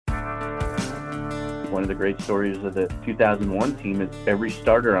one of the great stories of the 2001 team is every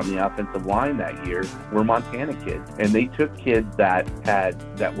starter on the offensive line that year were Montana kids. And they took kids that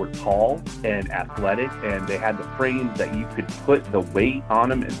were tall and athletic, and they had the frames that you could put the weight on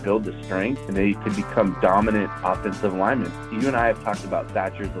them and build the strength, and they could become dominant offensive linemen. You and I have talked about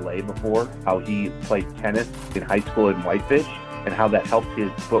Thatcher Zalay before, how he played tennis in high school in Whitefish, and how that helped his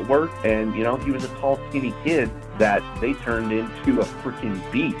footwork. And, he was a tall, skinny kid that they turned into a freaking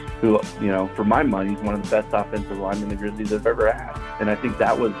beast who, for my money, is one of the best offensive linemen the Grizzlies have ever had. And I think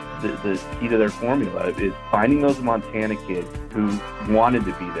that was the key to their formula, is finding those Montana kids who wanted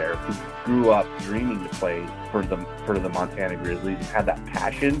to be there, who grew up dreaming to play for the Montana Grizzlies, and had that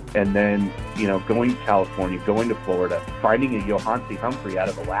passion. And then, going to California, going to Florida, finding a Johansi Humphrey out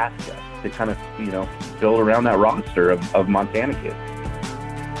of Alaska to kind of, build around that roster of Montana kids.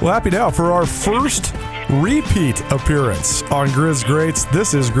 Well, happy now for our first repeat appearance on Griz Greats.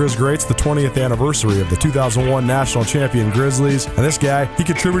 This is Griz Greats, the 20th anniversary of the 2001 national champion Grizzlies. And this guy, he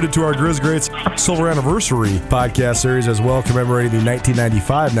contributed to our Griz Greats Silver Anniversary podcast series as well, commemorating the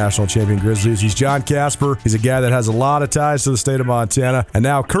 1995 national champion Grizzlies. He's Jon Kasper. He's a guy that has a lot of ties to the state of Montana, and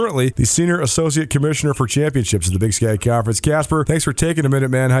now currently the Senior Associate Commissioner for Championships at the Big Sky Conference. Kasper, thanks for taking a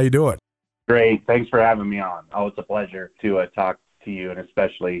minute, man. How you doing? Great. Thanks for having me on. Oh, it's a pleasure to talk to you, and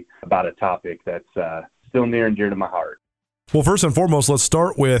especially about a topic that's still near and dear to my heart. Well, first and foremost, let's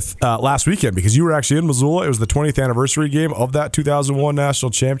start with last weekend, because you were actually in Missoula. It was the 20th anniversary game of that 2001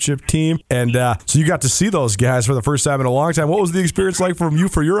 national championship team, and so you got to see those guys for the first time in a long time. What was the experience like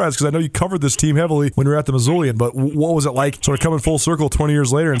for your eyes? Because I know you covered this team heavily when you were at the Missoulian, but what was it like sort of coming full circle 20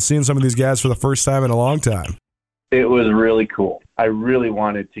 years later and seeing some of these guys for the first time in a long time? It was really cool. I really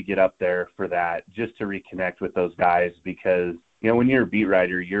wanted to get up there for that, just to reconnect with those guys, because when you're a beat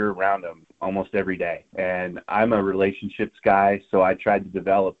writer, you're around them almost every day. And I'm a relationships guy, so I tried to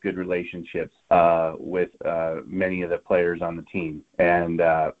develop good relationships with many of the players on the team. And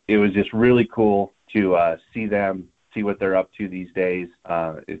it was just really cool to see them, see what they're up to these days.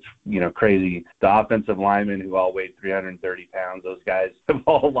 It's, crazy. The offensive linemen who all weighed 330 pounds, those guys have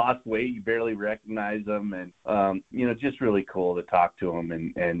all lost weight. You barely recognize them. And, just really cool to talk to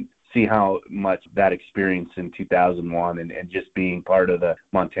them and see how much that experience in 2001 and just being part of the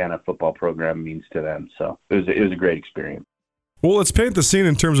Montana football program means to them. So it was a great experience. Well, let's paint the scene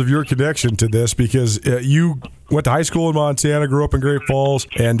in terms of your connection to this, because you went to high school in Montana, grew up in Great Falls,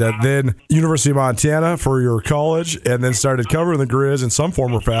 and then University of Montana for your college, and then started covering the Griz in some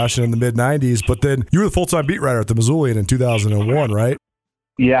form or fashion in the mid-'90s. But then you were the full-time beat writer at the Missoulian in 2001, right?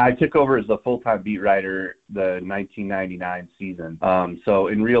 Yeah, I took over as the full-time beat writer the 1999 season.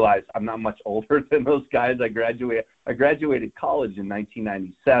 And realized I'm not much older than those guys. I graduated college in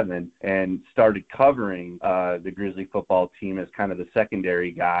 1997 and started covering the Grizzly football team as kind of the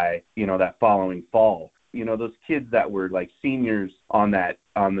secondary guy, that following fall. Those kids that were like seniors on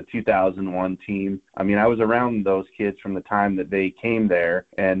the 2001 team. I mean, I was around those kids from the time that they came there,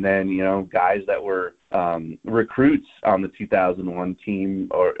 and then, guys that were recruits on the 2001 team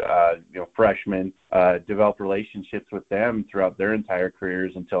or, freshmen, developed relationships with them throughout their entire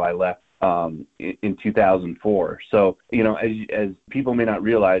careers until I left in 2004. So, as people may not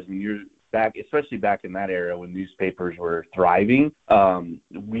realize, when you're especially back in that era when newspapers were thriving,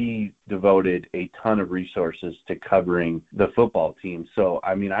 we devoted a ton of resources to covering the football team. So,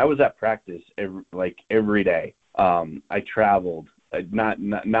 I mean, I was at practice every day. I traveled,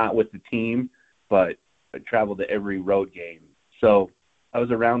 not with the team, but I traveled to every road game. So I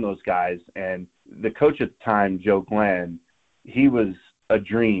was around those guys, and the coach at the time, Joe Glenn, he was a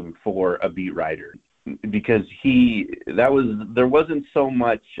dream for a beat writer, because there wasn't so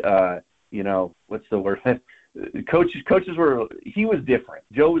much, what's the word? Coaches were, he was different.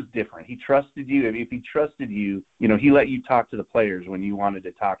 Joe was different. He trusted you. If he trusted you, he let you talk to the players when you wanted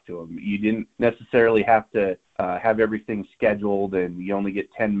to talk to them. You didn't necessarily have to have everything scheduled, and you only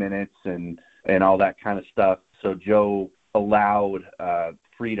get 10 minutes and all that kind of stuff. So Joe allowed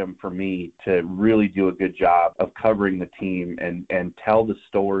freedom for me to really do a good job of covering the team and tell the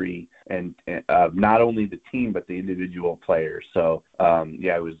story and not only the team but the individual players. So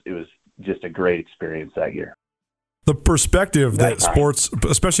it was just a great experience that year. The perspective that sports,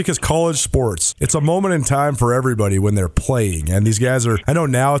 especially because college sports, it's a moment in time for everybody when they're playing. And these guys I know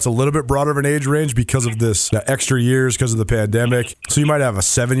now it's a little bit broader of an age range because of this extra years because of the pandemic. So you might have a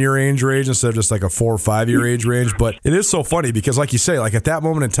 7-year age range instead of just like a 4 or 5 year age range. But it is so funny because, like you say, like at that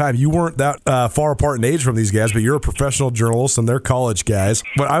moment in time, you weren't that far apart in age from these guys, but you're a professional journalist and they're college guys.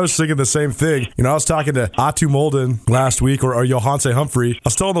 But I was thinking the same thing. I was talking to Atu Molden last week or Johanse Humphrey. I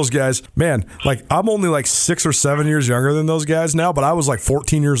was telling those guys, man, like I'm only like 6 or 7 years younger than those guys now, but I was like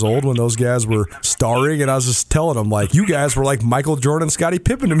 14 years old when those guys were starring, and I was just telling them, like, you guys were like Michael Jordan and Scottie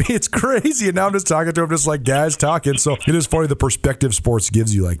Pippen to me. It's crazy. And now I'm just talking to them just like guys talking. So it is funny the perspective sports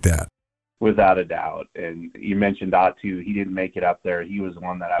gives you like that. Without a doubt. And you mentioned Atu. He didn't make it up there. He was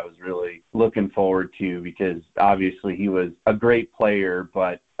one that I was really looking forward to because obviously he was a great player,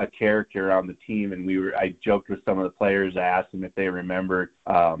 but a character on the team. And I joked with some of the players. I asked them if they remembered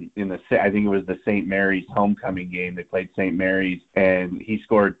I think it was the St. Mary's homecoming game. They played St. Mary's, and he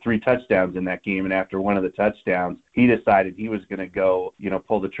scored 3 touchdowns in that game. And after one of the touchdowns, he decided he was going to go,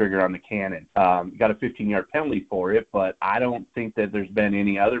 pull the trigger on the cannon. Got a 15-yard penalty for it, but I don't think that there's been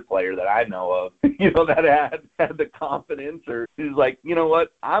any other player that I know of, that had the confidence or who's like, you know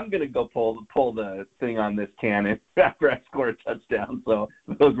what, I'm going to go pull the thing on this cannon after I score a touchdown. So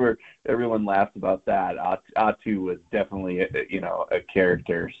everyone laughed about that. Atu was definitely, a character.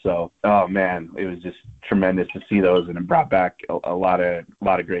 So, oh man, it was just tremendous to see those, and it brought back a lot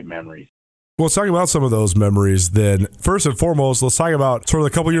of great memories. Well, let's talk about some of those memories then. First and foremost, let's talk about sort of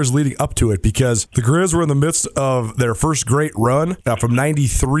the couple years leading up to it, because the Griz were in the midst of their first great run from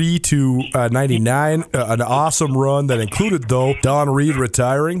 93 to 99, an awesome run that included, though, Don Reed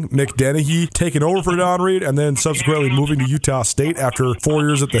retiring, Mick Dennehy taking over for Don Reed, and then subsequently moving to Utah State after 4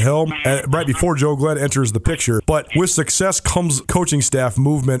 years at the helm, right before Joe Glenn enters the picture. But with success comes coaching staff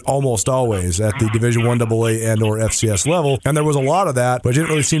movement almost always at the Division I AA and or FCS level, and there was a lot of that, but it didn't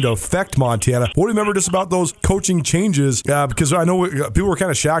really seem to affect Montana. What do you remember just about those coaching changes? Because I know people were kind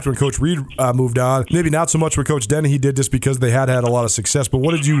of shocked when Coach Reed moved on. Maybe not so much when Coach Dennehy did, just because they had a lot of success. But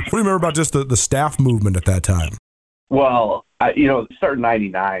what do you remember about just the staff movement at that time? Well, it started in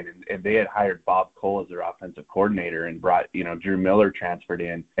 99, and they had hired Bob Cole as their offensive coordinator and brought, Drew Miller transferred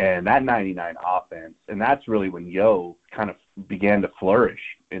in. And that 99 offense, and that's really when Yo kind of began to flourish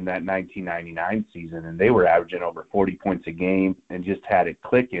in that 1999 season. And they were averaging over 40 points a game and just had it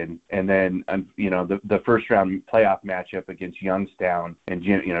clicking. And then, the first round playoff matchup against Youngstown, and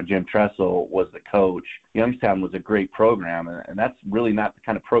Jim Tressel was the coach. Youngstown was a great program, and that's really not the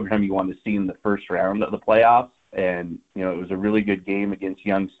kind of program you want to see in the first round of the playoffs. And, it was a really good game against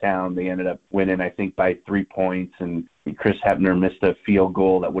Youngstown. They ended up winning, I think, by 3 points. And Chris Hepner missed a field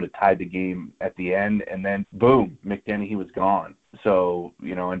goal that would have tied the game at the end. And then, boom, Mick Dennehy was gone. So,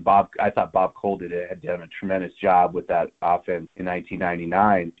 and I thought Bob Cole had done a tremendous job with that offense in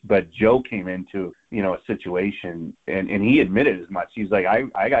 1999. But Joe came into, a situation, and he admitted as much. He's like,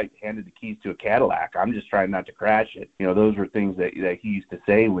 I got handed the keys to a Cadillac. I'm just trying not to crash it. Those were things that he used to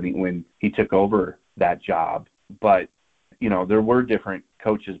say when he took over that job. But, there were different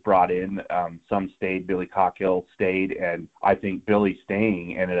coaches brought in. Some stayed. Billy Cockhill stayed, and I think Billy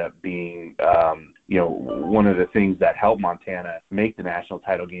staying ended up being, one of the things that helped Montana make the national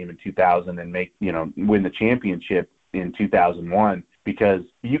title game in 2000 and win the championship in 2001, because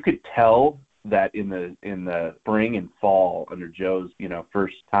you could tell that in the spring and fall under Joe's,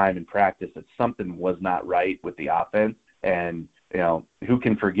 first time in practice, that something was not right with the offense. And, who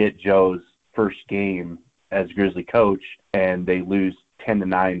can forget Joe's first game as Grizzly coach, and they lose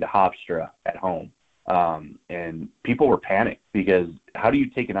 10-9 to Hofstra at home. And people were panicked, because how do you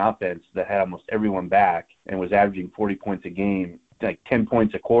take an offense that had almost everyone back and was averaging 40 points a game, like 10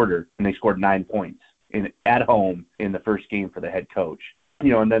 points a quarter, and they scored 9 points at home in the first game for the head coach?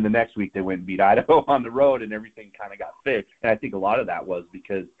 And then the next week they went and beat Idaho on the road, and everything kind of got fixed. And I think a lot of that was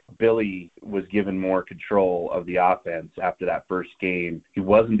because Billy was given more control of the offense after that first game. He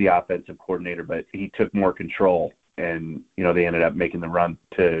wasn't the offensive coordinator, but he took more control. And, they ended up making the run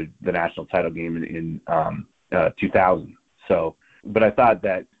to the national title game in 2000. So, but I thought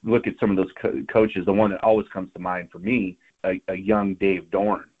that, look at some of those coaches, the one that always comes to mind for me, a young Dave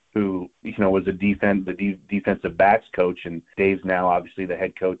Dorn, who, was the defensive backs coach, and Dave's now obviously the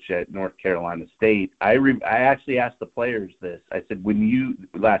head coach at North Carolina State. I actually asked the players this. I said,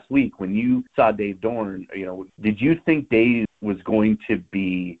 last week, when you saw Dave Dorn, did you think Dave was going to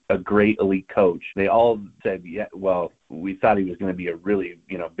be a great elite coach? They all said, yeah, well, we thought he was going to be a really,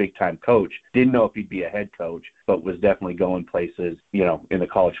 big-time coach. Didn't know if he'd be a head coach, but was definitely going places, in the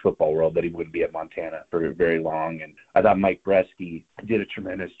college football world that he wouldn't be at Montana for very long. And I thought Mike Bresky did a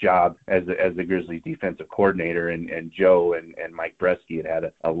tremendous job as the Grizzlies defensive coordinator, and Joe and Mike Bresky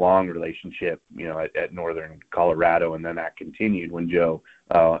had a long relationship, at Northern Colorado, and then that continued when Joe,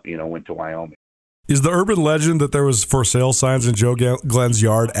 went to Wyoming. Is the urban legend that there was for sale signs in Joe Glenn's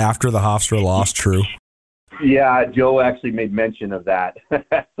yard after the Hofstra loss true? Yeah, Joe actually made mention of that.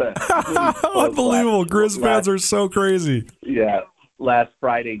 Unbelievable. Grizz fans are so crazy. Yeah. Last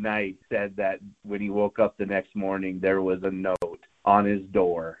Friday night said that when he woke up the next morning, there was a note on his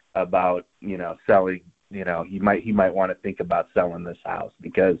door about, selling he might want to think about selling this house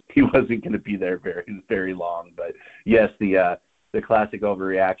because he wasn't going to be there very, very long. But yes, the classic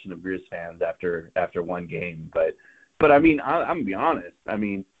overreaction of Griz fans after one game. But I mean, I'm going to be honest. I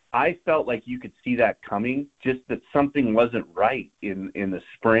mean, I felt like you could see that coming, just that something wasn't right in the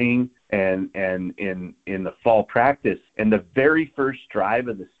spring and in the fall practice. And the very first drive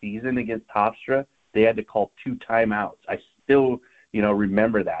of the season against Hofstra, they had to call 2 timeouts. I still,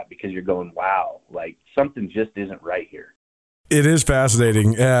 remember that because you're going, wow, like something just isn't right here. It is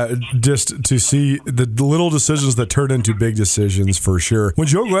fascinating just to see the little decisions that turn into big decisions for sure. When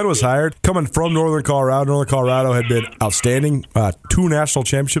Joe Glenn was hired, coming from Northern Colorado had been outstanding, 2 national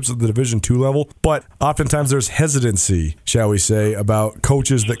championships at the Division II level, but oftentimes there's hesitancy, shall we say, about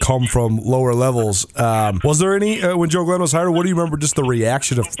coaches that come from lower levels. Was there any, when Joe Glenn was hired, what do you remember just the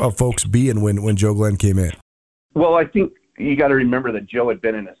reaction of folks being when Joe Glenn came in? Well, I think you got to remember that Joe had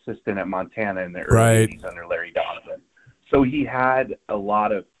been an assistant at Montana in the early 80s under Larry Donovan. So he had a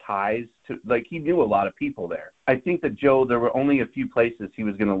lot of ties to, he knew a lot of people there. I think that Joe, there were only a few places he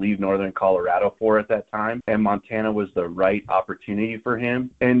was going to leave Northern Colorado for at that time, and Montana was the right opportunity for him.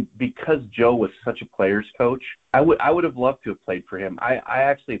 And because Joe was such a player's coach, I would have loved to have played for him. I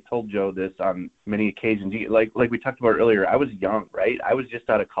actually told Joe this on many occasions. Like we talked about earlier, I was young, right? I was just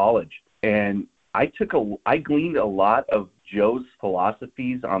out of college, and I gleaned a lot of Joe's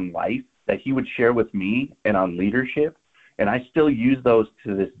philosophies on life that he would share with me and on leadership. And I still use those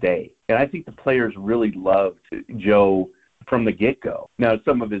to this day. And I think the players really loved Joe from the get-go. Now,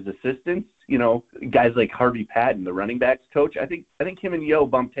 some of his assistants, guys like Harvey Patton, the running backs coach, I think him and Yo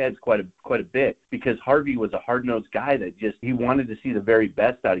bumped heads quite a bit because Harvey was a hard-nosed guy that he wanted to see the very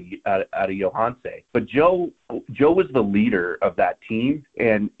best out of Johanse. But Joe was the leader of that team,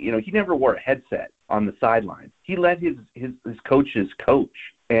 and he never wore a headset on the sideline. He let his coaches coach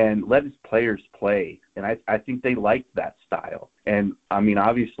and let his players play. And I think they liked that style. And, I mean,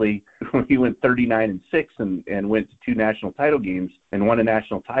 obviously, he went 39-6 and went to 2 national title games and won a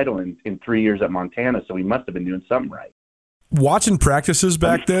national title in 3 years at Montana, so he must have been doing something right. Watching practices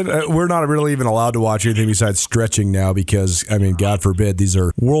back then, we're not really even allowed to watch anything besides stretching now because, I mean, God forbid, these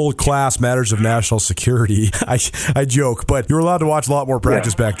are world-class matters of national security. I joke, but you're allowed to watch a lot more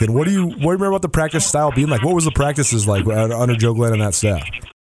practice back then. What do you remember about the practice style being like? What was the practices like under Joe Glenn and that staff?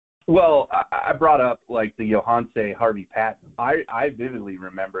 Well, I brought up the Johanse, Harvey Patton. I vividly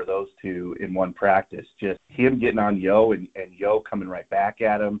remember those two in one practice, just him getting on Yo and Yo coming right back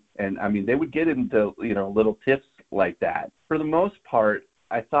at him. And, I mean, they would get into, little tiffs like that. For the most part,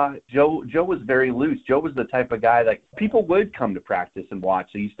 I thought Joe was very loose. Joe was the type of guy that people would come to practice and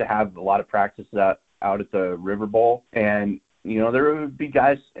watch. They used to have a lot of practices out at the River Bowl, and there would be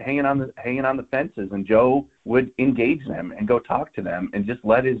guys hanging on the fences, and Joe would engage them and go talk to them and just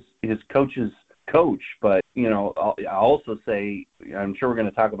let his coaches coach. But I'll also say, I'm sure we're going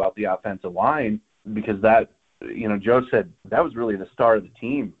to talk about the offensive line because that. Joe said that was really the star of the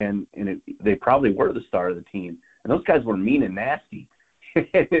team, and they probably were the star of the team. And those guys were mean and nasty.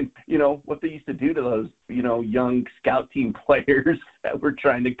 And, what they used to do to those, young scout team players that were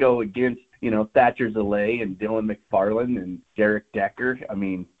trying to go against, Thatcher Zalay and Dylan McFarland and Derek Decker. I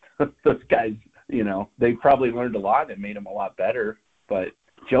mean, those guys, they probably learned a lot and made them a lot better. But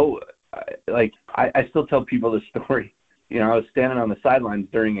Joe, I still tell people the story. I was standing on the sidelines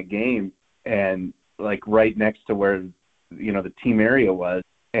during a game and, right next to where, the team area was.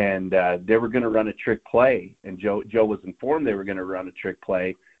 And they were going to run a trick play, and Joe was informed they were going to run a trick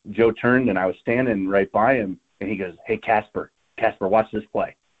play. Joe turned, and I was standing right by him, and he goes, "Hey, Kasper, watch this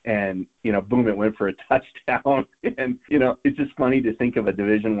play." And, boom, it went for a touchdown. And, it's just funny to think of a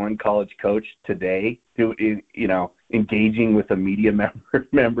Division I college coach today who, engaging with a media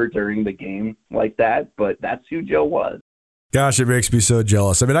member during the game like that. But that's who Joe was. Gosh, it makes me so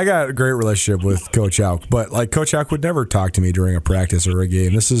jealous. I mean, I got a great relationship with Coach Hauk, but Coach Hauk would never talk to me during a practice or a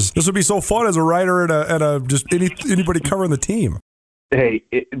game. This would be so fun as a writer and just anybody covering the team. Hey,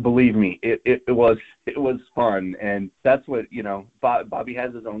 believe me, it was fun, and that's what Bobby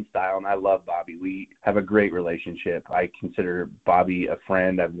has his own style, and I love Bobby. We have a great relationship. I consider Bobby a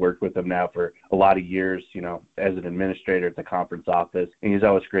friend. I've worked with him now for a lot of years, as an administrator at the conference office, and he's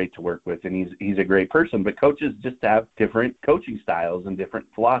always great to work with, and he's a great person. But coaches just have different coaching styles and different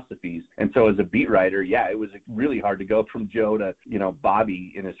philosophies, and so as a beat writer, it was really hard to go from Joe to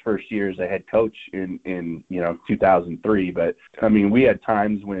Bobby in his first year as a head coach in 2003. But I mean, we had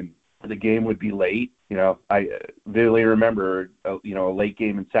times when the game would be late. I vividly remember, a late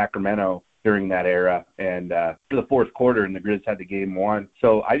game in Sacramento during that era. And for the fourth quarter, and the Griz had the game won.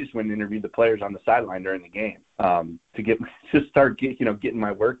 So I just went and interviewed the players on the sideline during the game to start getting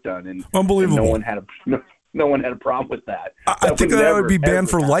my work done. And unbelievable. And no one had a problem with that. I think that would be banned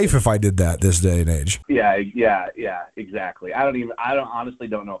for life if I did that this day and age. Yeah, exactly. I honestly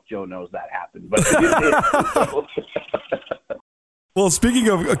don't know if Joe knows that happened, but Well, speaking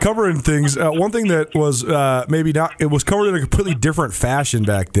of covering things, one thing that was maybe not, it was covered in a completely different fashion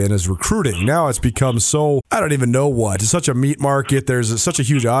back then is recruiting. Now it's become so, I don't even know what. It's such a meat market. There's such a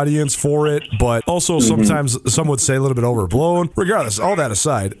huge audience for it, but also sometimes some would say a little bit overblown. Regardless, all that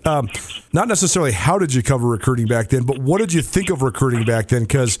aside, not necessarily how did you cover recruiting back then, but what did you think of recruiting back then?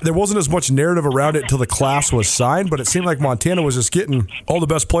 Because there wasn't as much narrative around it until the class was signed, but it seemed like Montana was just getting all the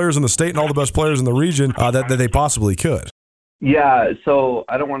best players in the state and all the best players in the region that they possibly could. Yeah, so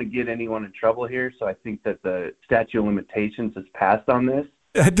I don't want to get anyone in trouble here, so I think that the statute of limitations has passed on this.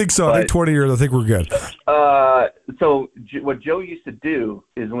 I think so. I think 20 years, I think we're good. So what Joe used to do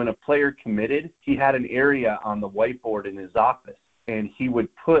is when a player committed, he had an area on the whiteboard in his office, and he would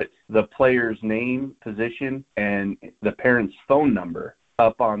put the player's name, position, and the parent's phone number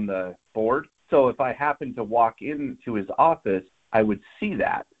up on the board. So if I happened to walk into his office, I would see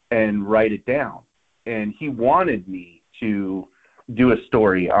that and write it down. And he wanted me to do a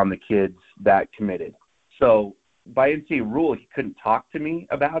story on the kids that committed. So by NCAA rule, he couldn't talk to me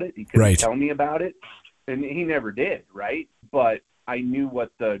about it. He couldn't tell me about it. And he never did, right? But I knew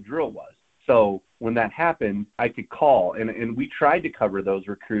what the drill was. So when that happened, I could call. And we tried to cover those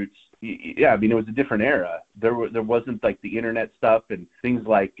recruits. Yeah, I mean, it was a different era. There wasn't like the internet stuff and things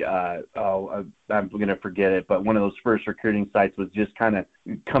like, I'm going to forget it, but one of those first recruiting sites was just kind of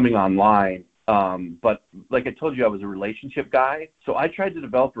coming online. But like I told you, I was a relationship guy. So I tried to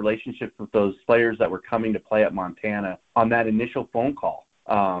develop relationships with those players that were coming to play at Montana on that initial phone call.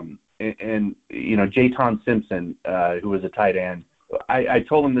 And Jon Simpson, who was a tight end, I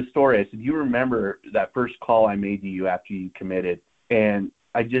told him this story. I said, you remember that first call I made to you after you committed? And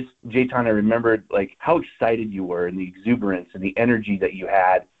Jon, I remembered like how excited you were and the exuberance and the energy that you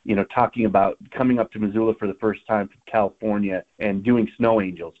had, talking about coming up to Missoula for the first time from California and doing snow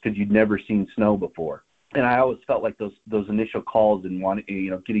angels because you'd never seen snow before. And I always felt like those initial calls and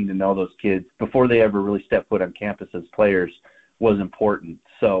getting to know those kids before they ever really stepped foot on campus as players was important.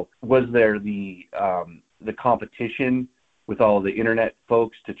 So was there the competition with all the internet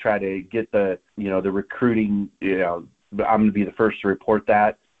folks to try to get the recruiting, I'm going to be the first to report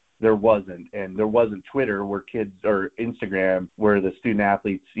that? There wasn't. And there wasn't Twitter or Instagram where the student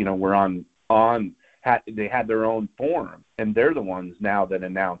athletes, were they had their own forum, and they're the ones now that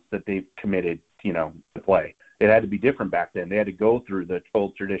announce that they've committed, to play. It had to be different back then. They had to go through the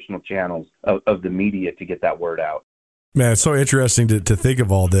old traditional channels of the media to get that word out. Man, it's so interesting to think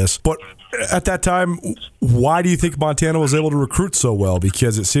of all this. But at that time, why do you think Montana was able to recruit so well?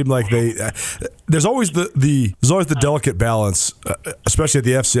 Because it seemed like there's always the delicate balance, especially at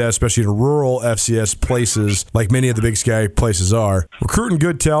the FCS, especially in rural FCS places, like many of the Big Sky places are, recruiting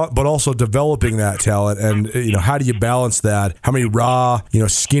good talent, but also developing that talent. And how do you balance that? How many raw,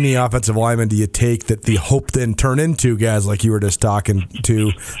 skinny offensive linemen do you take that the hope then turn into guys like you were just talking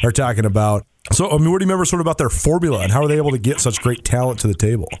about? So, what do you remember sort of about their formula and how are they able to get such great talent to the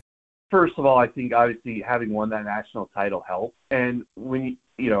table? First of all, I think obviously having won that national title helped. And when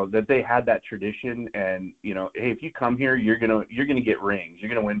that they had that tradition and, hey, if you come here, you're going to get rings. You're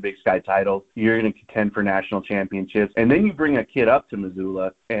going to win Big Sky titles. You're going to contend for national championships. And then you bring a kid up to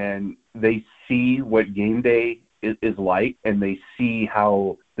Missoula and they see what game day is like, and they see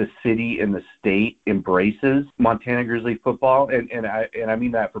how the city and the state embraces Montana Grizzly football, and I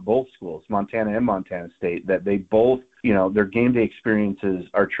mean that for both schools, Montana and Montana State, that they both, their game day experiences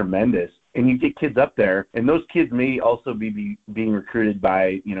are tremendous. And you get kids up there, and those kids may also be being recruited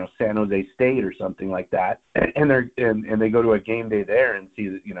by, San Jose State or something like that, and they go to a game day there and see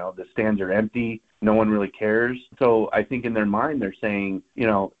that, the stands are empty, no one really cares. So I think in their mind they're saying,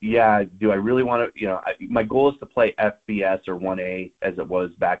 yeah, do I really want to, my goal is to play FBS or 1A as it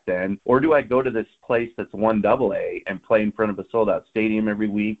was back then, or do I go to this place that's 1AA and play in front of a sold-out stadium every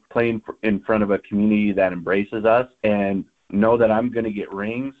week, play in front of a community that embraces us and know that I'm going to get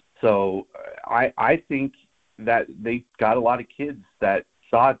rings? So I think that they got a lot of kids that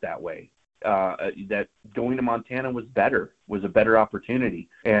saw it that way, that going to Montana was a better opportunity.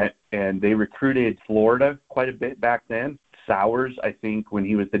 And they recruited Florida quite a bit back then. Sowers, I think, when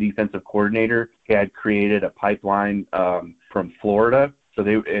he was the defensive coordinator, he had created a pipeline from Florida. So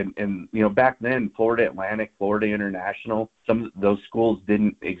back then, Florida Atlantic, Florida International, some of those schools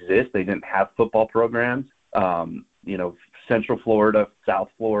didn't exist. They didn't have football programs. Central Florida, South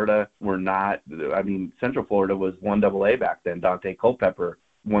Florida were not. I mean, Central Florida was 1AA back then. Dante Culpepper,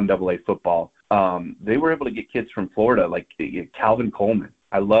 1AA football. They were able to get kids from Florida, like Calvin Coleman.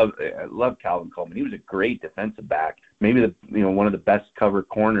 I love Calvin Coleman. He was a great defensive back, maybe one of the best cover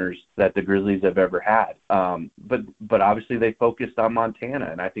corners that the Grizzlies have ever had. But obviously they focused on Montana,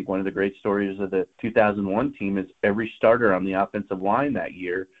 and I think one of the great stories of the 2001 team is every starter on the offensive line that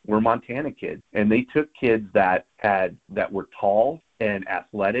year were Montana kids, and they took kids that were tall and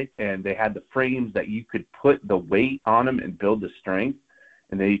athletic, and they had the frames that you could put the weight on them and build the strength,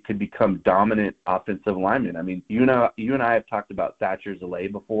 and they could become dominant offensive linemen. I mean, you and I have talked about Thatcher Zalay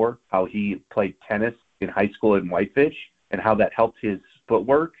before, how he played tennis in high school in Whitefish and how that helped his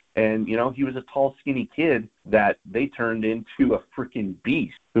footwork. And, he was a tall, skinny kid that they turned into a freaking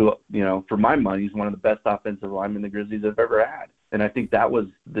beast who, for my money, is one of the best offensive linemen the Grizzlies have ever had. And I think that was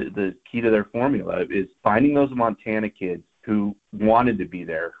the key to their formula, is finding those Montana kids who wanted to be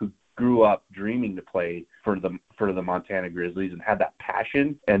there, who grew up dreaming to play for the Montana Grizzlies and had that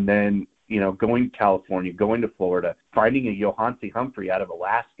passion, and then going to California, going to Florida, finding a Johansi Humphrey out of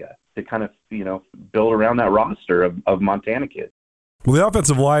Alaska to kind of build around that roster of Montana kids. Well, the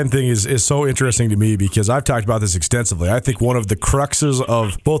offensive line thing is so interesting to me because I've talked about this extensively. I think one of the cruxes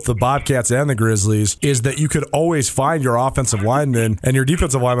of both the Bobcats and the Grizzlies is that you could always find your offensive linemen and your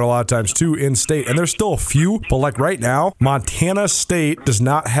defensive linemen a lot of times too in state. And there's still a few, but like right now, Montana State does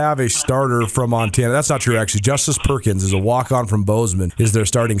not have a starter from Montana. That's not true, actually. Justice Perkins is a walk-on from Bozeman, is their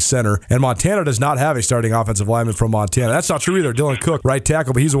starting center. And Montana does not have a starting offensive lineman from Montana. That's not true either. Dylan Cook, right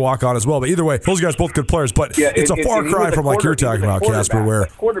tackle, but he's a walk-on as well. But either way, those guys both good players. But it's a far cry from like you're talking about, Kasper, where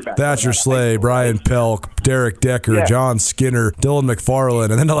Thatcher Slay, Brian Pelk, Derek Decker, John Skinner, Dylan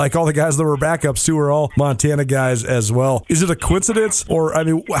McFarland, and then like all the guys that were backups too are all Montana guys as well. Is it a coincidence, or I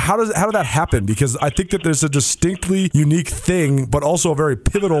mean, how did that happen? Because I think that there's a distinctly unique thing, but also a very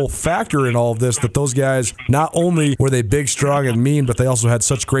pivotal factor in all of this, that those guys, not only were they big, strong, and mean, but they also had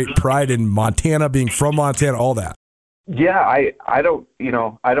such great pride in Montana, being from Montana, all that. Yeah, I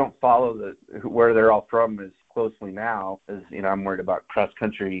don't follow where they're all from as closely now, as I'm worried about cross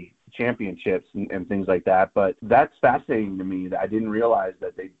country championships and things like that. But that's fascinating to me, that I didn't realize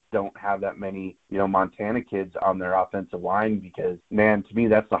that they don't have that many Montana kids on their offensive line, because man, to me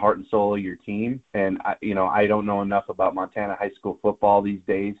that's the heart and soul of your team. And I don't know enough about Montana high school football these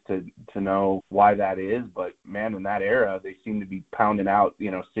days to know why that is, but man, in that era they seem to be pounding out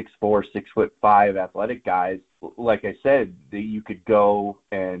 6'4", 6'5" athletic guys. Like I said, you could go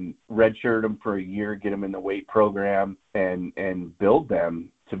and redshirt them for a year, get them in the weight program, and build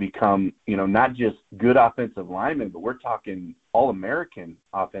them to become, not just good offensive linemen, but we're talking All-American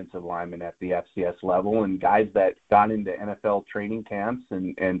offensive linemen at the FCS level, and guys that got into NFL training camps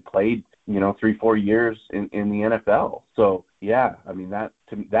and played, 3-4 years in the NFL. So yeah, I mean, that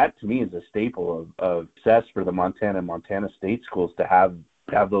to me is a staple of success for the Montana State schools, to have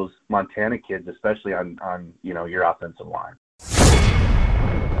those Montana kids, especially on your offensive line.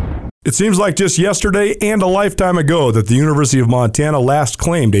 It seems like just yesterday and a lifetime ago that the University of Montana last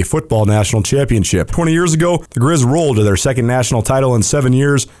claimed a football national championship. 20 years ago, the Griz rolled to their second national title in 7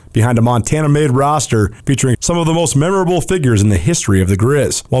 years behind a Montana-made roster featuring some of the most memorable figures in the history of the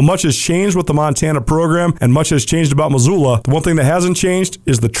Griz. While much has changed with the Montana program and much has changed about Missoula, the one thing that hasn't changed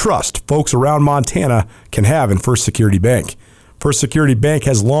is the trust folks around Montana can have in First Security Bank. First Security Bank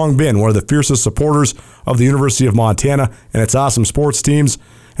has long been one of the fiercest supporters of the University of Montana and its awesome sports teams.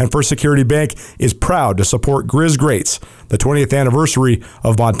 And First Security Bank is proud to support Griz Greats, the 20th anniversary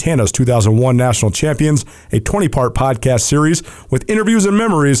of Montana's 2001 national champions, a 20-part podcast series with interviews and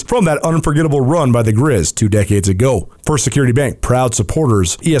memories from that unforgettable run by the Griz 2 decades ago. First Security Bank, proud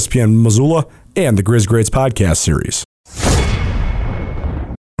supporters, ESPN Missoula, and the Griz Greats podcast series.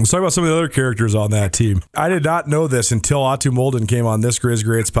 Let's talk about some of the other characters on that team. I did not know this until Atu Molden came on this Griz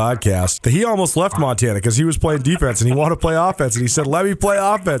Greats podcast, that he almost left Montana because he was playing defense and he wanted to play offense, and he said, let me play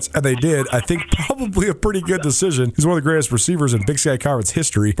offense. And they did. I think probably a pretty good decision. He's one of the greatest receivers in Big Sky Conference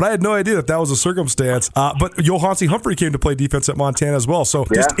history, but I had no idea that was a circumstance. But Johansi Humphrey came to play defense at Montana as well. So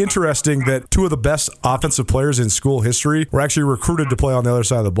just interesting that two of the best offensive players in school history were actually recruited to play on the other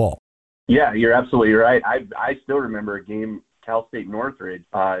side of the ball. Yeah, you're absolutely right. I still remember a game, Cal State Northridge,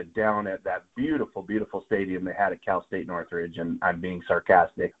 down at that beautiful, beautiful stadium they had at Cal State Northridge, and I'm being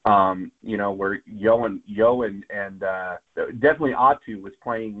sarcastic, where Yo and definitely Atu was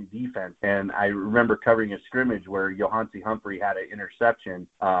playing defense. And I remember covering a scrimmage where Johansi Humphrey had an interception,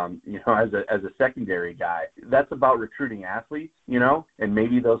 as a secondary guy. That's about recruiting athletes, and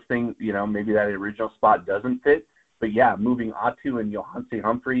maybe those things, maybe that original spot doesn't fit. But yeah, moving Atu and Johanse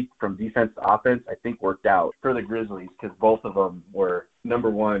Humphrey from defense to offense, I think worked out for the Grizzlies because both of them were number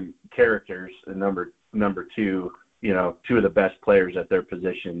one characters and number two, two of the best players at their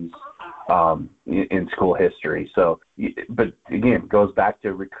positions in school history. So, but again, goes back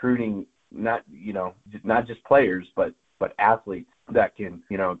to recruiting, not just players, but athletes that can,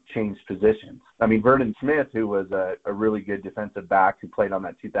 change positions. I mean, Vernon Smith, who was a really good defensive back who played on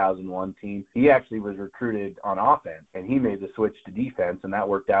that 2001 team, he actually was recruited on offense, and he made the switch to defense, and that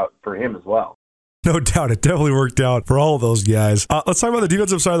worked out for him as well. No doubt. It definitely worked out for all of those guys. Let's talk about the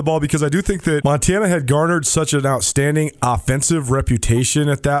defensive side of the ball, because I do think that Montana had garnered such an outstanding offensive reputation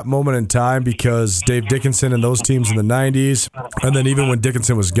at that moment in time because Dave Dickinson and those teams in the 90s. And then even when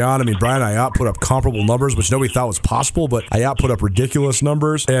Dickinson was gone, I mean, Brian Ayotte put up comparable numbers, which nobody thought was possible, but Ayotte put up ridiculous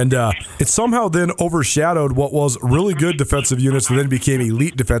numbers. And it somehow then overshadowed what was really good defensive units and then became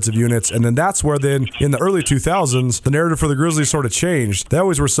elite defensive units. And then that's where then in the early 2000s, the narrative for the Grizzlies sort of changed. They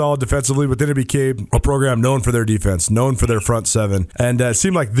always were solid defensively, but then it became a program known for their defense, known for their front seven. And it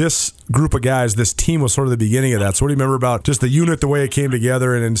seemed like this group of guys, this team was sort of the beginning of that. So what do you remember about just the unit, the way it came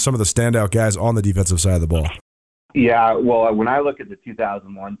together, and some of the standout guys on the defensive side of the ball? Yeah, well, when I look at the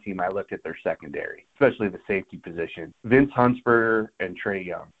 2001 team, I look at their secondary, especially the safety position. Vince Huntsberger and Trae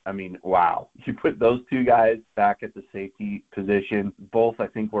Young. I mean, wow. You put those two guys back at the safety position. Both, I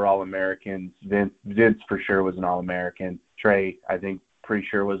think, were All-Americans. Vince for sure was an All-American. Trae, I think, pretty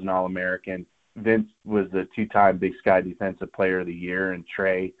sure was an All-American. Vince was the two-time Big Sky Defensive Player of the Year, and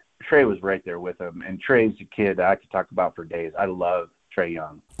Trae was right there with him. And Trae's a kid that I could talk about for days. I love Trae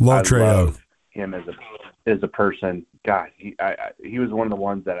Young. Love Trae Young. Him as a person. God, he was one of the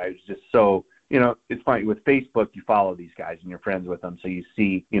ones that I was just so, it's funny. With Facebook, you follow these guys and you're friends with them, so you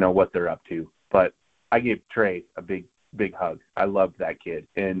see, what they're up to. But I gave Trae a big hug. I loved that kid.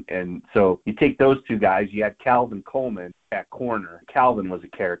 And so you take those two guys, you had Calvin Coleman at corner. Calvin was a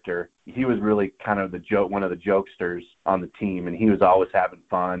character. He was really kind of one of the jokesters on the team, and he was always having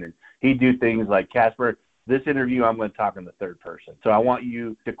fun. And he'd do things like, Kasper, this interview I'm going to talk in the third person. So I want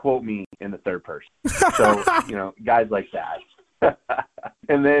you to quote me in the third person. So, guys like that.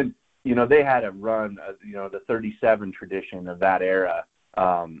 And then, they had a run, the 37 tradition of that era.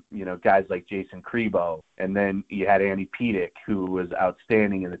 Guys like Jason Crebo, and then you had Andy Pedic, who was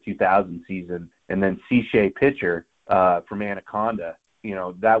outstanding in the 2000 season, and then C-Shea Pitcher from Anaconda.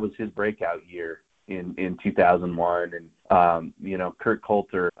 That was his breakout year in 2001, and Kurt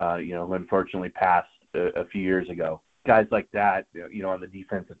Coulter, who unfortunately passed a few years ago. Guys like that, on the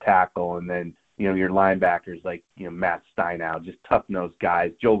defensive tackle, and then your linebackers like Matt Steinow, just tough-nosed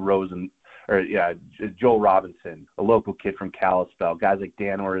guys. Joel Robinson, a local kid from Kalispell, guys like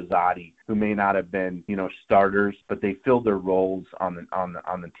Dan Orizati, who may not have been, starters, but they filled their roles on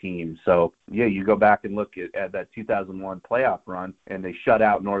the team. So yeah, you go back and look at that 2001 playoff run, and they shut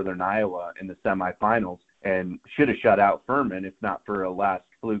out Northern Iowa in the semifinals, and should have shut out Furman if not for a last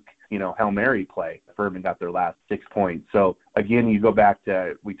fluke, Hail Mary play. Furman got their last 6 points. So again, you go back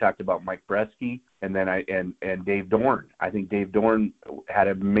to, we talked about Mike Bresky, and then and Dave Dorn. I think Dave Dorn had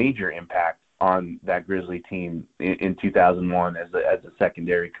a major impact on that Grizzly team in 2001 as a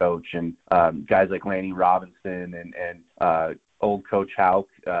secondary coach, and guys like Lanny Robinson and old Coach Hauk,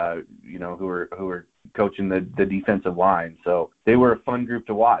 who were coaching the defensive line. So they were a fun group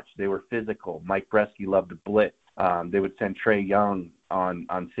to watch. They were physical. Mike Bresky loved to blitz. They would send Trae Young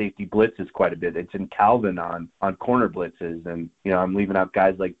on safety blitzes quite a bit. They'd send Calvin on corner blitzes, and I'm leaving out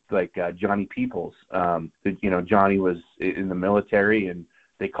guys like Johnny Peoples. Johnny was in the military, and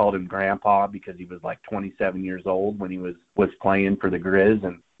they called him Grandpa because he was like 27 years old when he was playing for the Griz,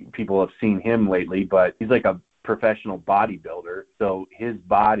 and people have seen him lately, but he's like a professional bodybuilder. So his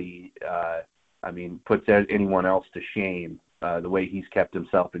body, puts anyone else to shame, the way he's kept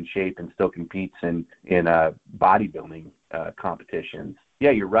himself in shape and still competes in bodybuilding competitions.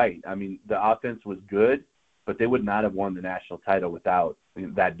 Yeah, you're right. I mean, the offense was good, but they would not have won the national title without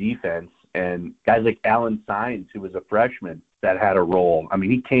that defense. And guys like Alan Sines, who was a freshman, that had a role. I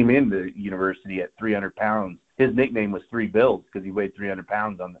mean, he came into university at 300 pounds. His nickname was Three Bills because he weighed 300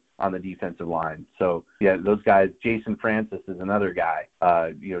 pounds on the defensive line. So, yeah, those guys, Jason Francis is another guy,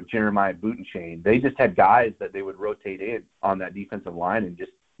 Jeremiah Boutenchain. They just had guys that they would rotate in on that defensive line and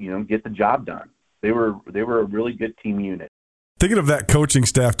just, get the job done. They were a really good team unit. Thinking of that coaching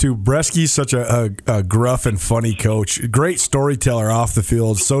staff, too, Bresky's such a gruff and funny coach. Great storyteller off the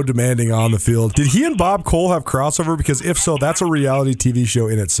field, so demanding on the field. Did he and Bob Cole have crossover? Because if so, that's a reality TV show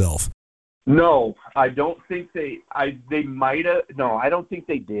in itself. No, I don't think they might have. No, I don't think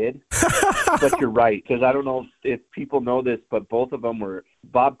they did. But you're right, because I don't know if people know this, but both of them were.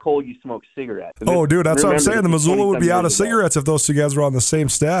 Bob Cole, you smoked cigarettes. Oh, dude, that's what I'm saying. The Missoula would be out of cigarettes if those two guys were on the same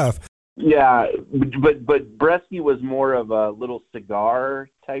staff. Yeah, but Bresky was more of a little cigar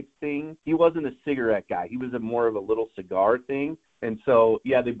type thing. He wasn't a cigarette guy. He was more of a little cigar thing. And so,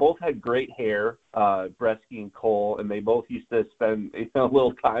 yeah, they both had great hair, Bresky and Cole, and they both used to spend a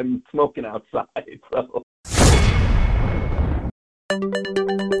little time smoking outside. So.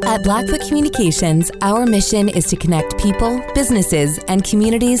 At Blackfoot Communications, our mission is to connect people, businesses, and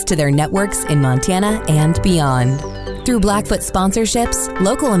communities to their networks in Montana and beyond. Through Blackfoot sponsorships,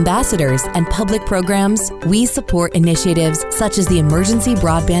 local ambassadors, and public programs, we support initiatives such as the Emergency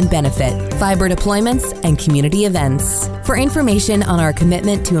Broadband Benefit, fiber deployments, and community events. For information on our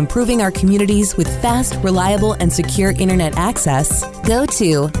commitment to improving our communities with fast, reliable, and secure internet access, go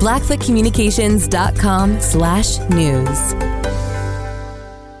to blackfootcommunications.com/news.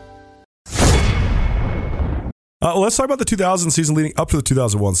 Let's talk about the 2000 season leading up to the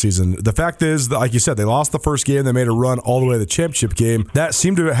 2001 season. The fact is, that, like you said, they lost the first game. They made a run all the way to the championship game. That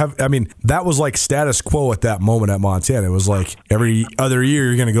seemed to have, that was like status quo at that moment at Montana. It was like every other year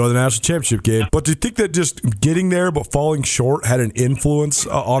you're going to go to the national championship game. But do you think that just getting there but falling short had an influence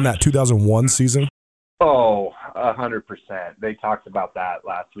on that 2001 season? Oh, 100%. They talked about that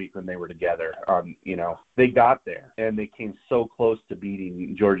last week when they were together. They got there, and they came so close to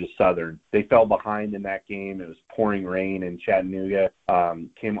beating Georgia Southern. They fell behind in that game. It was pouring rain in Chattanooga,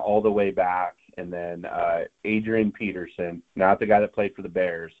 came all the way back. And then Adrian Peterson, not the guy that played for the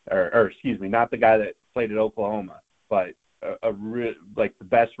Bears, not the guy that played at Oklahoma, but the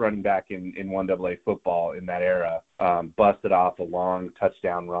best running back in 1AA football in that era, busted off a long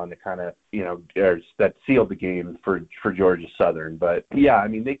touchdown run to kind of, that sealed the game for Georgia Southern. But yeah,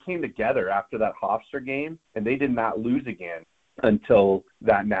 they came together after that Hofstra game, and they did not lose again until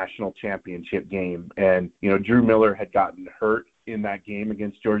that national championship game. And, Drew Miller had gotten hurt in that game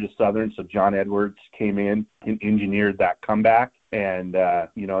against Georgia Southern, so John Edwards came in and engineered that comeback. And, I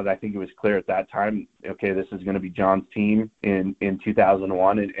think it was clear at that time, okay, this is going to be John's team in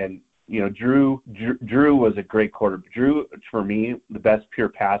 2001. And Drew was a great quarterback. Drew, for me, the best pure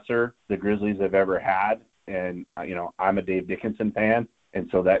passer the Grizzlies have ever had. And, I'm a Dave Dickinson fan. And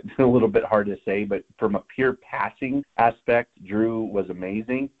so that's a little bit hard to say, but from a pure passing aspect, Drew was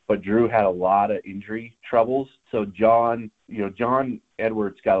amazing, but Drew had a lot of injury troubles. So John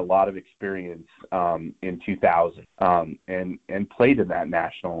Edwards got a lot of experience in 2000 and played in that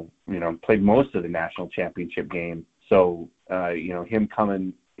played most of the national championship game. So, him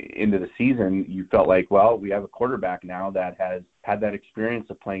coming into the season, you felt like, well, we have a quarterback now that has had that experience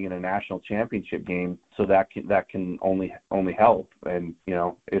of playing in a national championship game, so that can only help. And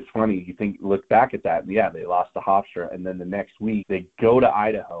it's funny, look back at that, and yeah, they lost to Hofstra, and then the next week they go to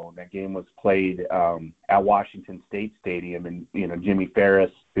Idaho, and that game was played at Washington State Stadium, and Jimmy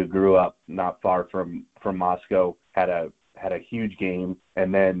Ferris, who grew up not far from Moscow, had a huge game,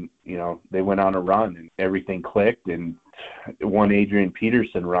 and then they went on a run and everything clicked, and one Adrian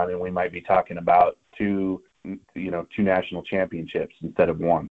Peterson run, and we might be talking about two national championships instead of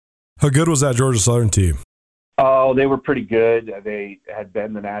one. How good was that Georgia Southern team? Oh, they were pretty good. They had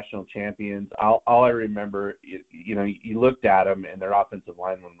been the national champions. All I remember, you looked at them, and their offensive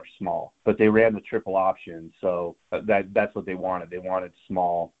linemen were small, but they ran the triple option, so that's what they wanted. They wanted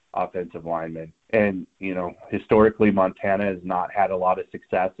small offensive linemen. And, historically, Montana has not had a lot of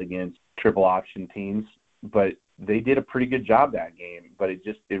success against triple option teams, but they did a pretty good job that game. But it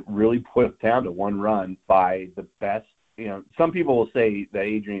really put down to one run by the best. Some people will say that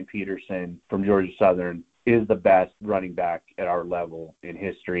Adrian Peterson from Georgia Southern is the best running back at our level in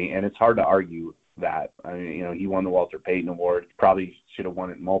history, and it's hard to argue that. He won the Walter Payton Award. Probably should have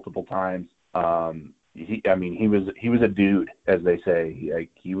won it multiple times. He was a dude, as they say.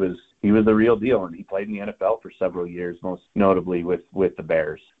 He was the real deal, and he played in the NFL for several years, most notably with the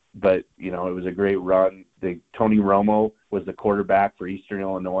Bears. But it was a great run. Tony Romo was the quarterback for Eastern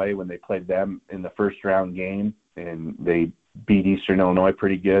Illinois when they played them in the first round game, and they beat Eastern Illinois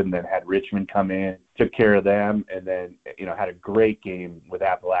pretty good, and then had Richmond come in, took care of them, and then had a great game with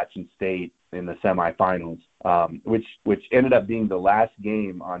Appalachian State in the semifinals, which ended up being the last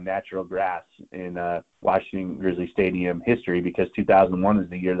game on natural grass in Washington Grizzly Stadium history, because 2001 is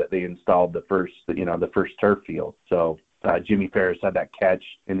the year that they installed the first turf field. So Jimmy Ferris had that catch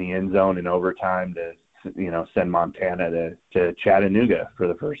in the end zone in overtime to send Montana to Chattanooga for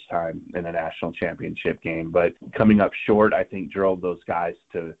the first time in a national championship game. But coming up short, I think, drove those guys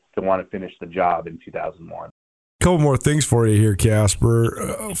to want to finish the job in 2001. Couple more things for you here,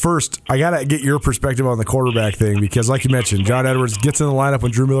 Kasper. First, I got to get your perspective on the quarterback thing because, like you mentioned, John Edwards gets in the lineup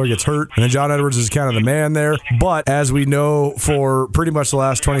when Drew Miller gets hurt, and then John Edwards is kind of the man there. But as we know, for pretty much the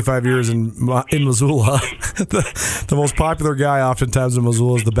last 25 years in Missoula, the most popular guy oftentimes in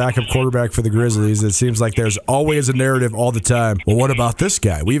Missoula is the backup quarterback for the Grizzlies. It seems like there's always a narrative all the time. Well, what about this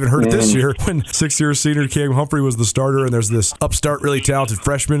guy? We even heard it this year when sixth-year senior Cam Humphrey was the starter, and there's this upstart, really talented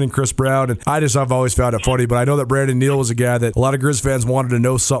freshman in Chris Brown. And I've always found it funny, but I know that Brandon Neal was a guy that a lot of Grizz fans wanted to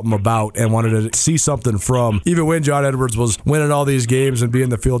know something about and wanted to see something from, even when John Edwards was winning all these games and being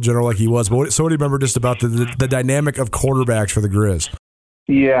the field general like he was. But what do you remember just about the dynamic of quarterbacks for the Grizz?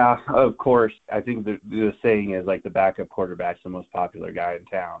 Yeah, of course. I think the saying is like the backup quarterback's the most popular guy in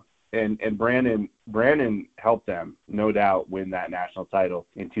town. And Brandon helped them, no doubt, win that national title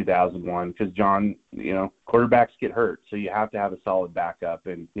in 2001 because John, quarterbacks get hurt, so you have to have a solid backup.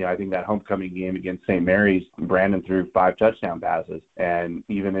 And, I think that homecoming game against St. Mary's, Brandon threw 5 touchdown passes. And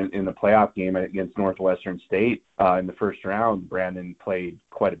even in the playoff game against Northwestern State in the first round, Brandon played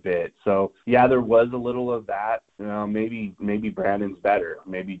quite a bit. So, yeah, there was a little of that. Maybe Brandon's better.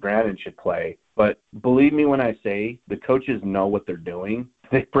 Maybe Brandon should play. But believe me when I say the coaches know what they're doing.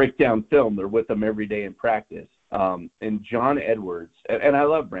 They break down film. They're with them every day in practice. And John Edwards, and I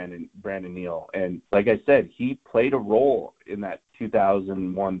love Brandon Neal. And like I said, he played a role in that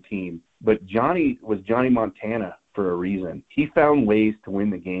 2001 team. But Johnny was Johnny Montana for a reason. He found ways to win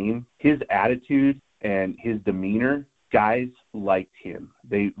the game. His attitude and his demeanor, guys liked him.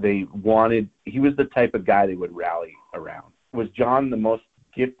 He was the type of guy they would rally around. Was John the most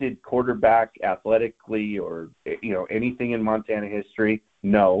gifted quarterback athletically or, anything in Montana history?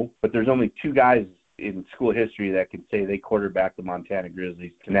 No, but there's only 2 guys in school history that can say they quarterbacked the Montana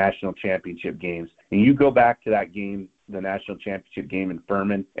Grizzlies to national championship games. And you go back to that game, the national championship game in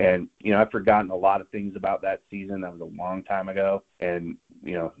Furman, and, I've forgotten a lot of things about that season. That was a long time ago, and,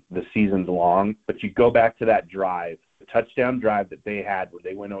 the season's long. But you go back to that drive, the touchdown drive that they had where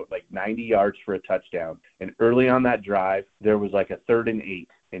they went out like 90 yards for a touchdown. And early on that drive, there was like a 3rd and 8.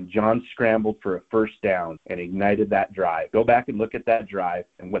 And John scrambled for a first down and ignited that drive. Go back and look at that drive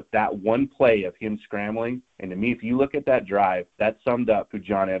and what that one play of him scrambling. And to me, if you look at that drive, that summed up who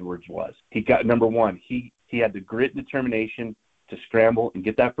John Edwards was. He got, number one, he had the grit and determination to scramble and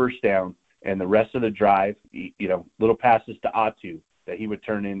get that first down. And the rest of the drive, little passes to Atu that he would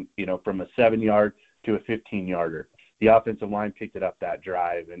turn in, from a 7-yard to a 15-yarder. The offensive line picked it up that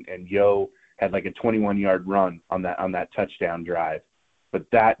drive, and Yo had like a 21-yard run on that touchdown drive. But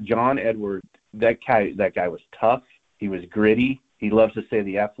that John Edwards, that guy was tough. He was gritty. He loves to say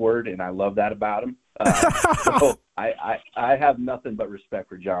the F word, and I love that about him. So I have nothing but respect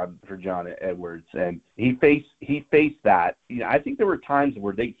for John Edwards, and he faced that. I think there were times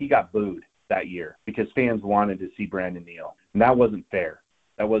where he got booed that year because fans wanted to see Brandon Neal, and that wasn't fair.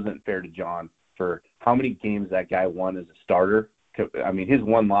 That wasn't fair to John for how many games that guy won as a starter. I mean, his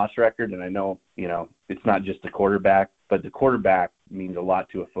 1-loss record, and I know, it's not just the quarterback, but the quarterback means a lot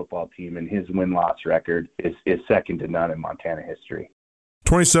to a football team, and his win-loss record is second to none in Montana history.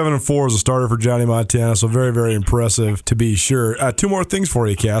 27-4 as a starter for Johnny Montana, so very, very impressive to be sure. 2 more things for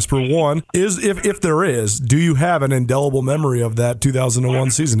you, Kasper. One is, if there is, do you have an indelible memory of that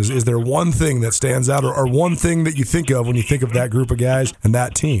 2001 season? Is there one thing that stands out or one thing that you think of when you think of that group of guys and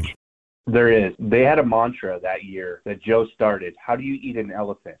that team? There is. They had a mantra that year that Joe started. How do you eat an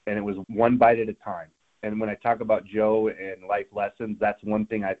elephant? And it was one bite at a time. And when I talk about Joe and life lessons, that's one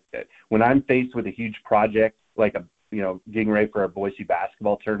thing when I'm faced with a huge project, like getting ready for a Boise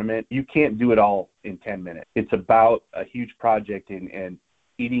basketball tournament, you can't do it all in 10 minutes. It's about a huge project and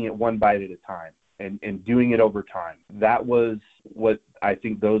eating it one bite at a time and doing it over time. That was what I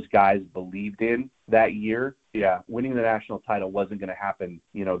think those guys believed in that year. Yeah, winning the national title wasn't going to happen,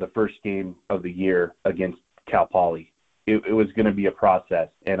 the first game of the year against Cal Poly. It was going to be a process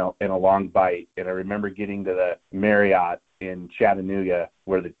and a long bite. And I remember getting to the Marriott in Chattanooga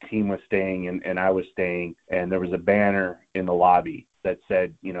where the team was staying and I was staying, and there was a banner in the lobby that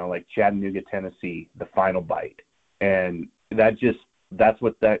said, like Chattanooga, Tennessee, the final bite. And that's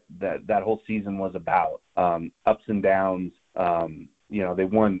what that whole season was about. Ups and downs. They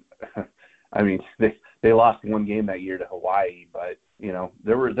won. I mean, they lost one game that year to Hawaii, but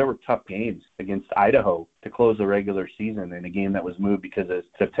there were tough games against Idaho to close the regular season in a game that was moved because of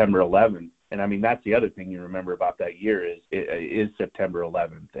September 11th. And I mean, that's the other thing you remember about that year is September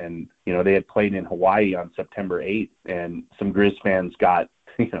 11th. And they had played in Hawaii on September 8th, and some Grizz fans got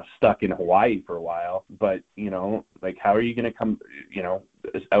stuck in Hawaii for a while. But like, how are you going to come?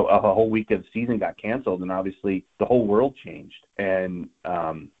 a whole week of the season got canceled, and obviously the whole world changed. And,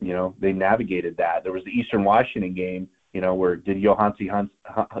 they navigated that. There was the Eastern Washington game, where did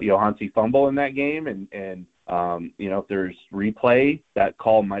Johansi fumble in that game? And if there's replay, that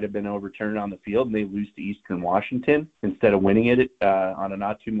call might have been overturned on the field, and they lose to Eastern Washington instead of winning it on a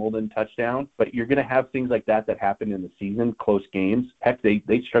Natu-Molden touchdown. But you're going to have things like that happen in the season, close games. Heck,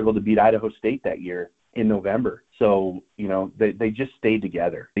 they struggled to beat Idaho State that year in November. So, they just stayed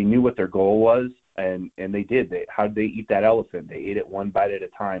together. They knew what their goal was, and they did. How did they eat that elephant? They ate it one bite at a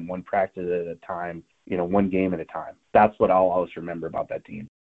time, one practice at a time, one game at a time. That's what I'll always remember about that team.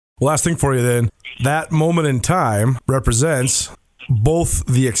 Last thing for you then, that moment in time represents both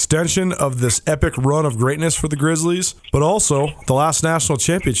the extension of this epic run of greatness for the Grizzlies, but also the last national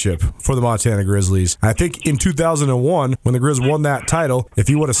championship for the Montana Grizzlies. I think in 2001, when the Grizz won that title, if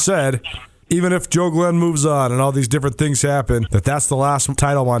you would have said, even if Joe Glenn moves on and all these different things happen, that's the last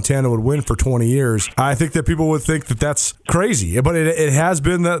title Montana would win for 20 years. I think that people would think that that's crazy, but it has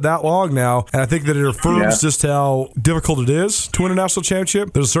been that long now, and I think that it affirms just how difficult it is to win a national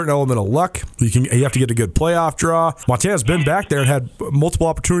championship. There's a certain element of luck. You have to get a good playoff draw. Montana's been back there and had multiple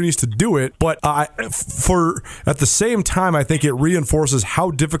opportunities to do it, but at the same time, I think it reinforces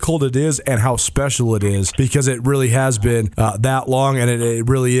how difficult it is and how special it is, because it really has been that long, and it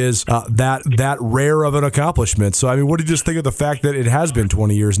really is that rare of an accomplishment. So, what do you just think of the fact that it has been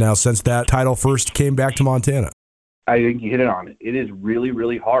 20 years now since that title first came back to Montana? I think you hit it on it. It is really,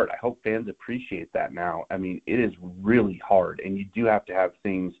 really hard. I hope fans appreciate that now. It is really hard, and you do have to have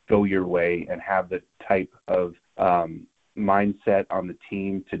things go your way and have the type of mindset on the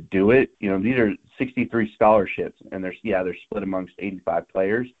team to do it. These are 63 scholarships, and they're split amongst 85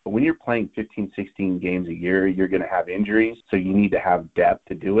 players. But when you're playing 15, 16 games a year, you're going to have injuries, so you need to have depth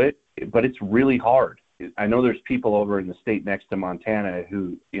to do it. But it's really hard. I know there's people over in the state next to Montana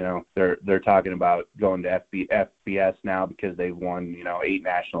who, they're talking about going to FBS now because they've won, 8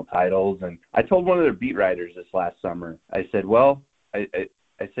 national titles. And I told one of their beat writers this last summer, I said,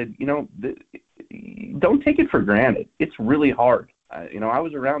 I said, don't take it for granted. It's really hard. I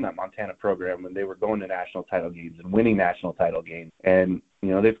was around that Montana program when they were going to national title games and winning national title games. And,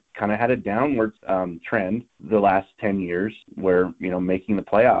 they've kind of had a downward trend the last 10 years where, making the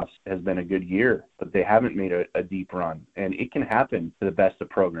playoffs has been a good year, but they haven't made a deep run. And it can happen to the best of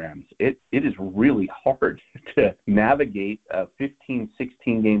programs. It is really hard to navigate a 15,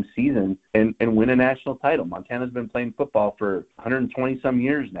 16-game season and win a national title. Montana's been playing football for 120-some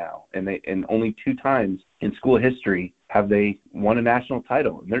years now, and only 2 times in school history have they won a national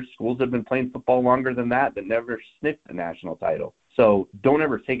title. And there's schools that have been playing football longer than that never sniffed a national title. So don't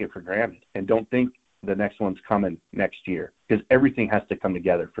ever take it for granted, and don't think the next one's coming next year, because everything has to come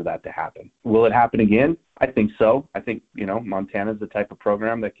together for that to happen. Will it happen again? I think so. I think, Montana's the type of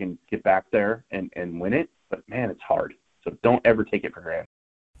program that can get back there and win it, but man, it's hard. So don't ever take it for granted.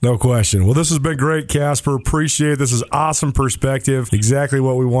 No question. Well, this has been great, Kasper. Appreciate it. This is awesome perspective. Exactly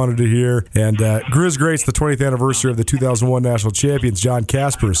what we wanted to hear. And Griz Greats, the 20th anniversary of the 2001 national champions. Jon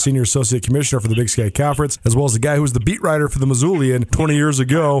Kasper, Senior Associate Commissioner for the Big Sky Conference, as well as the guy who was the beat writer for the Missoulian 20 years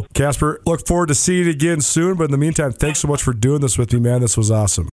ago. Kasper, look forward to seeing you again soon. But in the meantime, thanks so much for doing this with me, man. This was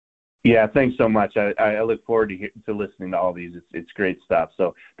awesome. Yeah, thanks so much. I look forward to listening to all these. It's great stuff.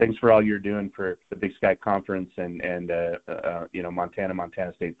 So thanks for all you're doing for the Big Sky Conference and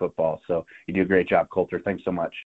Montana State football. So you do a great job, Coulter. Thanks so much.